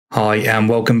Hi and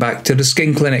welcome back to the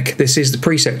Skin Clinic. This is the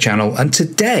PRIISEK channel, and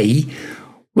today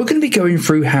we're going to be going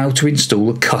through how to install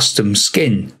a custom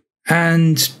skin.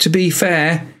 And to be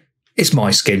fair, it's my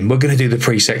skin. We're going to do the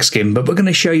PRIISEK skin, but we're going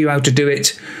to show you how to do it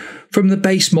from the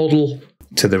base model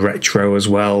to the retro as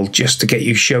well, just to get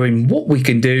you showing what we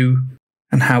can do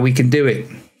and how we can do it.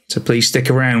 So please stick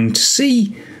around to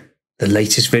see the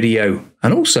latest video.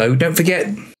 And also, don't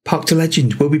forget, Park to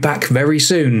Legend will be back very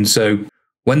soon. So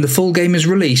when the full game is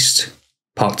released,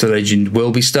 Park to Legend will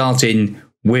be starting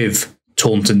with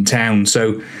Taunton Town.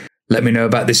 So let me know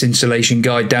about this installation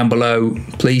guide down below.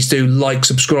 Please do like,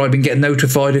 subscribe and get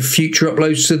notified of future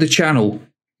uploads to the channel,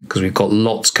 because we've got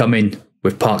lots coming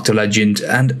with Park to Legend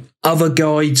and other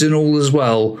guides and all as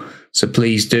well. So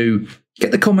please do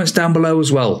get the comments down below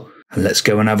as well. And let's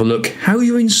go and have a look how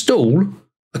you install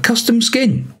a custom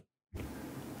skin.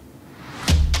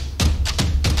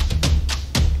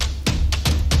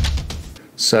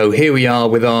 So here we are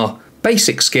with our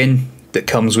basic skin that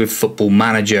comes with Football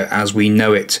Manager as we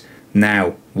know it.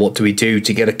 Now, what do we do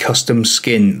to get a custom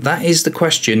skin? That is the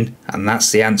question, and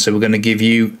that's the answer we're going to give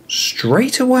you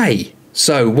straight away.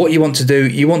 So what you want to do,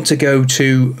 you want to go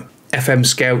to FM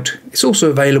Scout. It's also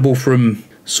available from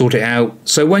Sort It Out.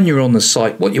 So when you're on the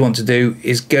site, what you want to do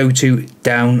is go to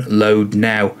Download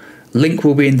Now. Link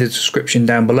will be in the description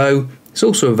down below. It's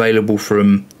also available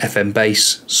from FM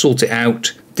Base, Sort It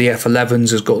Out. The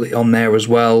F11s has got it on there as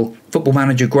well. Football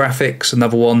Manager Graphics,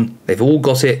 another one. They've all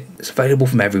got it. It's available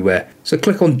from everywhere. So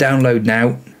click on Download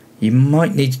Now. You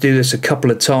might need to do this a couple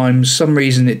of times. Some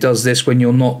reason it does this when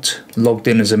you're not logged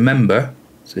in as a member.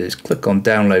 So just click on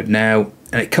Download Now,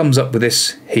 and it comes up with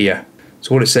this here.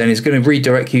 So what it's saying is it's going to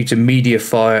redirect you to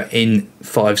MediaFire in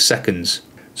 5 seconds.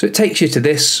 So it takes you to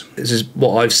this. This is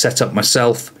what I've set up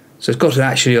myself. So it's got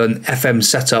actually an FM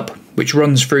setup, which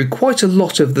runs through quite a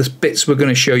lot of the bits we're going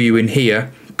to show you in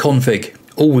here. Config,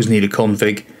 always need a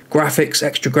config. Graphics,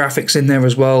 extra graphics in there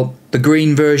as well. The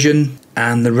green version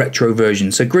and the retro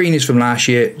version. So green is from last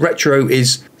year. Retro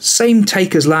is same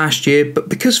take as last year, but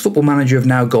because Football Manager have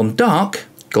now gone dark,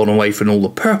 gone away from all the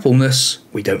purpleness,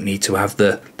 we don't need to have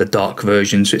the dark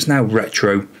version. So it's now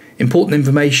retro. Important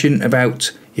information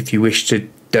about if you wish to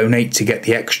donate to get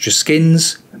the extra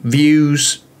skins,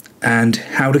 views, and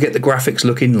how to get the graphics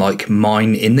looking like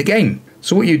mine in the game.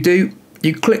 So what you do,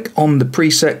 you click on the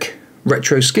PRIISEK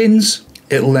retro skins.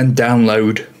 It'll then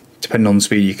download, depending on the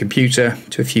speed of your computer,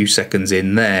 to a few seconds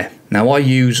in there. Now I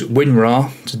use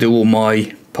WinRAR to do all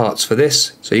my parts for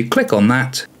this. So you click on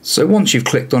that. So once you've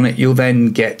clicked on it, you'll then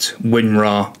get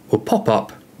WinRAR will pop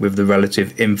up with the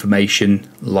relative information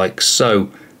like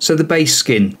so. So the base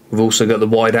skin, we've also got the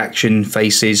wide action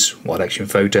faces, wide action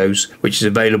photos, which is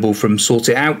available from Sort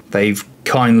It Out. They've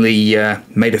kindly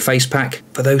made a face pack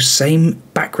for those same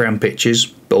background pictures,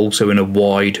 but also in a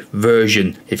wide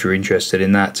version if you're interested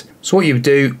in that. So what you would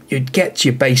do, you'd get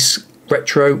your base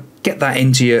retro, get that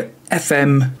into your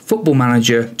FM Football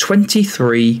Manager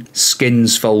 23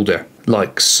 skins folder,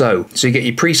 like so. So you get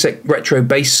your PRIISEK retro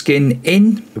base skin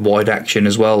in, wide action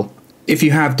as well. If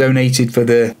you have donated for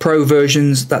the pro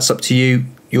versions, that's up to you.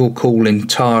 Your call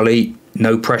entirely.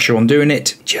 No pressure on doing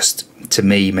it. Just, to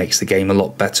me, makes the game a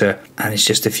lot better. And it's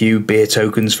just a few beer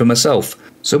tokens for myself.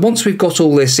 So once we've got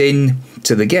all this in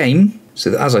to the game,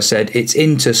 so as I said, it's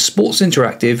into Sports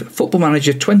Interactive Football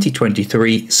Manager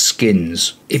 2023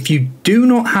 skins. If you do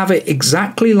not have it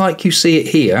exactly like you see it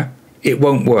here, it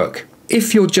won't work.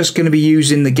 If you're just going to be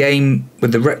using the game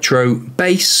with the retro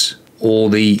base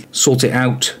or the Sort It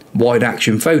Out wide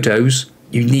action photos,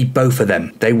 you need both of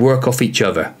them. They work off each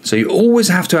other. So you always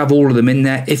have to have all of them in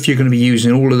there if you're going to be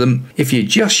using all of them. If you're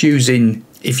just using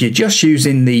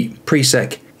the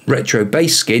PRIISEK retro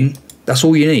base skin, that's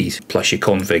all you need, plus your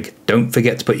config. Don't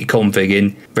forget to put your config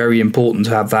in. Very important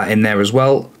to have that in there as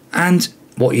well. And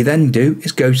what you then do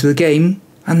is go to the game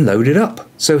and load it up.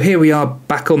 So here we are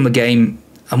back on the game,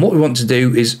 and what we want to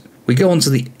do is we go onto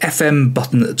the FM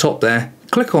button at the top there,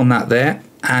 click on that there,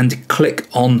 and click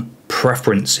on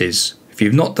Preferences. If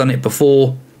you've not done it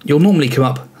before, you'll normally come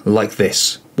up like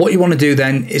this. What you want to do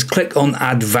then is click on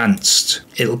Advanced.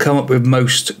 It'll come up with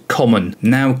Most Common.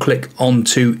 Now click on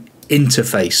to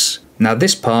Interface. Now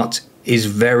this part is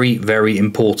very, very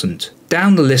important.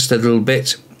 Down the list a little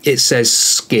bit, it says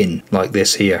Skin, like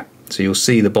this here. So you'll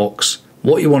see the box.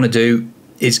 What you want to do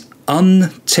is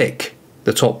untick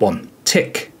the top one,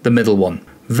 tick the middle one.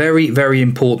 Very, very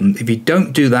important. If you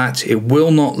don't do that, it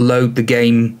will not load the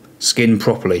game skin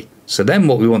properly. So then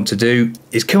what we want to do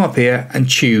is come up here and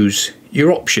choose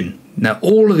your option. Now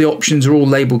all of the options are all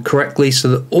labeled correctly, so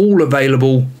they're all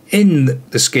available in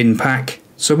the skin pack.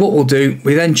 So what we'll do,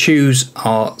 we then choose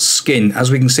our skin. As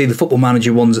we can see, the Football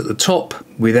Manager one's at the top.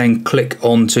 We then click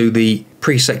onto the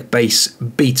PRIISEK base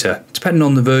beta, depending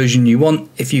on the version you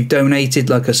want. If you've donated,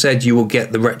 like I said, you will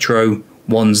get the retro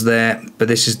ones there, but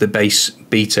this is the base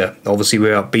beta. Obviously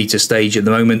we're at beta stage at the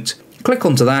moment. Click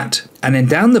onto that, and then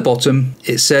down the bottom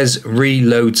it says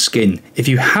reload skin. If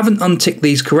you haven't unticked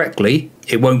these correctly,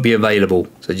 it won't be available.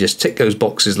 So just tick those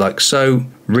boxes like so.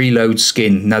 Reload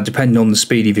skin. Now depending on the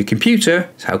speed of your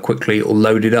computer, it's how quickly it will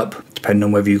load it up, depending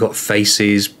on whether you've got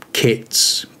faces,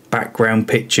 kits, background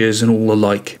pictures and all the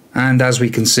like. And as we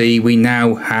can see, we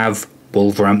now have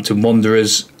Wolverhampton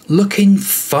Wanderers looking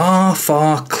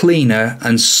far cleaner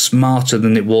and smarter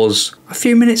than it was a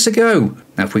few minutes ago.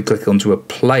 Now if we click onto a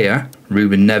player,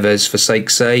 Ruben Neves for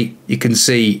sake's sake, you can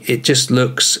see it just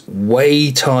looks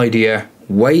way tidier,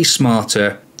 way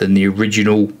smarter than the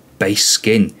original base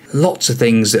skin. Lots of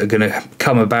things that are going to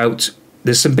come about.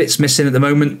 There's some bits missing at the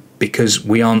moment because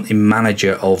we aren't in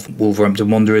manager of Wolverhampton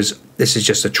Wanderers. This is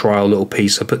just a trial little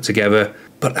piece I put together.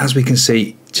 But as we can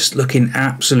see, just looking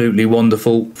absolutely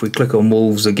wonderful. If we click on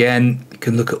Wolves again, you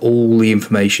can look at all the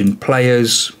information.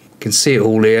 Players, you can see it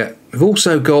all here. We've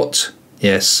also got,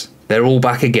 yes, they're all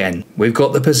back again. We've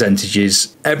got the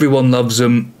percentages. Everyone loves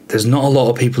them. There's not a lot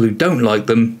of people who don't like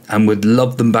them and would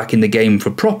love them back in the game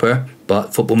for proper,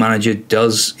 but Football Manager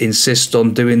does insist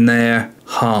on doing their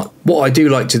heart. What I do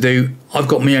like to do, I've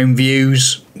got my own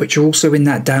views, which are also in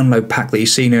that download pack that you've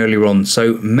seen earlier on.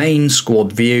 So main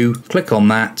squad view, click on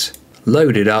that,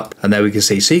 load it up, and there we can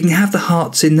see. So you can have the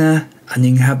hearts in there, and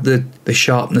you can have the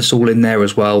sharpness all in there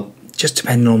as well. Just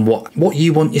depending on what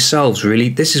you want yourselves, really.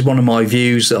 This is one of my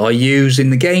views that I use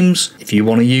in the games. If you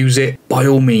want to use it, by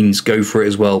all means, go for it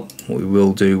as well. What we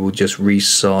will do, we'll just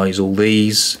resize all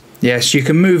these. Yes, you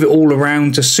can move it all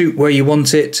around to suit where you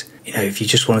want it. You know, if you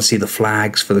just want to see the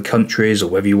flags for the countries,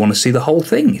 or whether you want to see the whole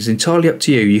thing, it's entirely up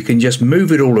to you. You can just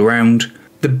move it all around.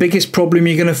 The biggest problem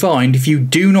you're going to find if you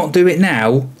do not do it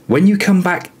now, when you come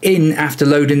back in after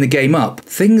loading the game up,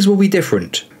 things will be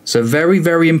different. So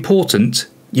very important,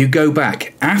 you go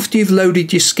back after you've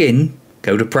loaded your skin,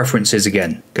 go to preferences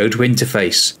again, go to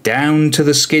interface, down to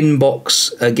the skin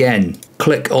box again,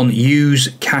 click on use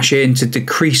cache in to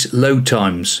decrease load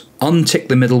times, untick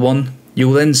the middle one.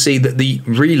 You'll then see that the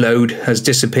reload has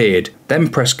disappeared. Then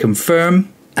press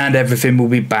confirm and everything will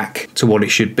be back to what it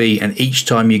should be. And each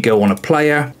time you go on a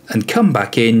player and come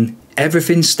back in,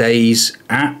 everything stays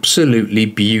absolutely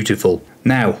beautiful.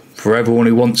 Now, for everyone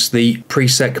who wants the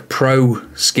PRIISEK Pro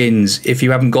skins, if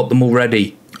you haven't got them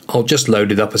already, I'll just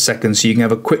load it up a second so you can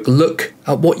have a quick look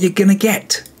at what you're going to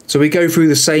get. So we go through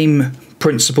the same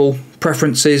principle,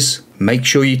 preferences, make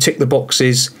sure you tick the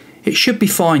boxes. It should be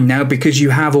fine now because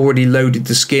you have already loaded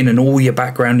the skin and all your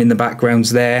background in the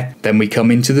background's there. Then we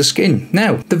come into the skin.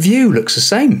 Now, the view looks the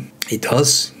same. It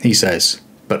does, he says.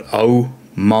 But oh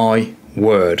my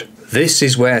word. This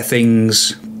is where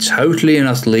things totally and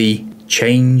utterly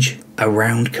change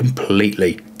around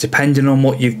completely. Depending on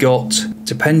what you've got,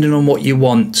 depending on what you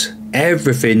want,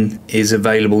 everything is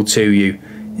available to you.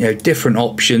 You know, different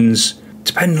options,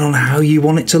 depending on how you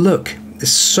want it to look.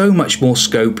 There's so much more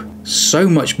scope, so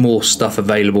much more stuff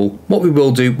available. What we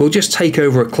will do, we'll just take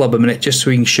over a club a minute just so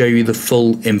we can show you the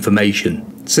full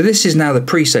information. So this is now the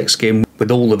PRIISEK skin with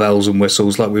all the bells and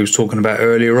whistles like we was talking about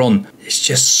earlier on. It's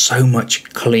just so much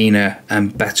cleaner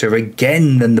and better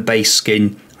again than the base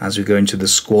skin. As we go into the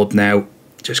squad now,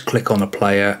 just click on a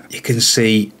player. You can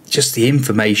see just the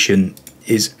information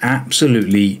is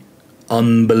absolutely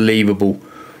unbelievable.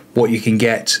 What you can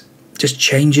get, just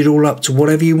change it all up to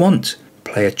whatever you want.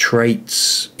 Player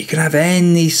traits, you can have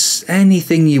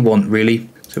anything you want really.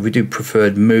 So if we do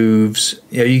preferred moves,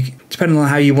 you know, depending on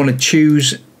how you want to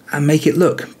choose and make it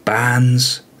look.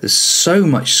 Bans, there's so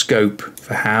much scope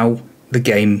for how the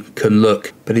game can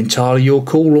look, but entirely your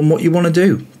call on what you want to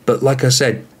do. But like I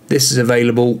said, this is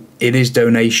available, it is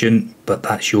donation, but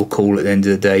that's your call at the end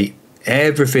of the day.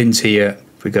 Everything's here.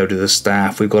 If we go to the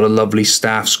staff, we've got a lovely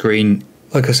staff screen.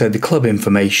 Like I said, the club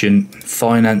information,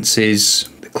 finances,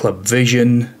 the club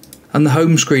vision, and the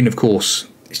home screen, of course.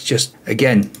 It's just,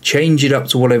 again, change it up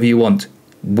to whatever you want.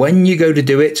 When you go to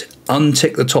do it,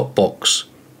 untick the top box,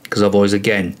 because otherwise,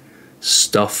 again,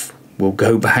 stuff will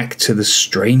go back to the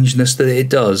strangeness that it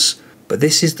does. But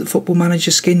this is the Football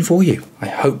Manager skin for you. I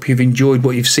hope you've enjoyed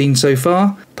what you've seen so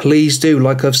far. Please do,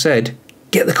 like I've said,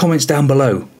 get the comments down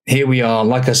below. Here we are,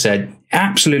 like I said,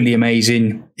 absolutely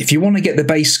amazing. If you want to get the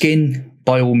base skin,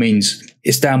 by all means,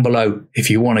 it's down below. If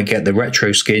you want to get the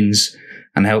retro skins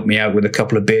and help me out with a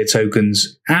couple of beer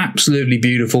tokens, absolutely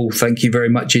beautiful. Thank you very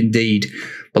much indeed.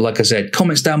 But like I said,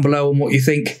 comments down below on what you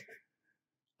think.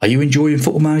 Are you enjoying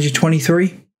Football Manager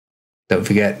 23? Don't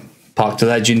forget, Park to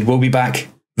Legend will be back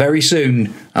very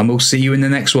soon, and we'll see you in the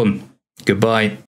next one. Goodbye.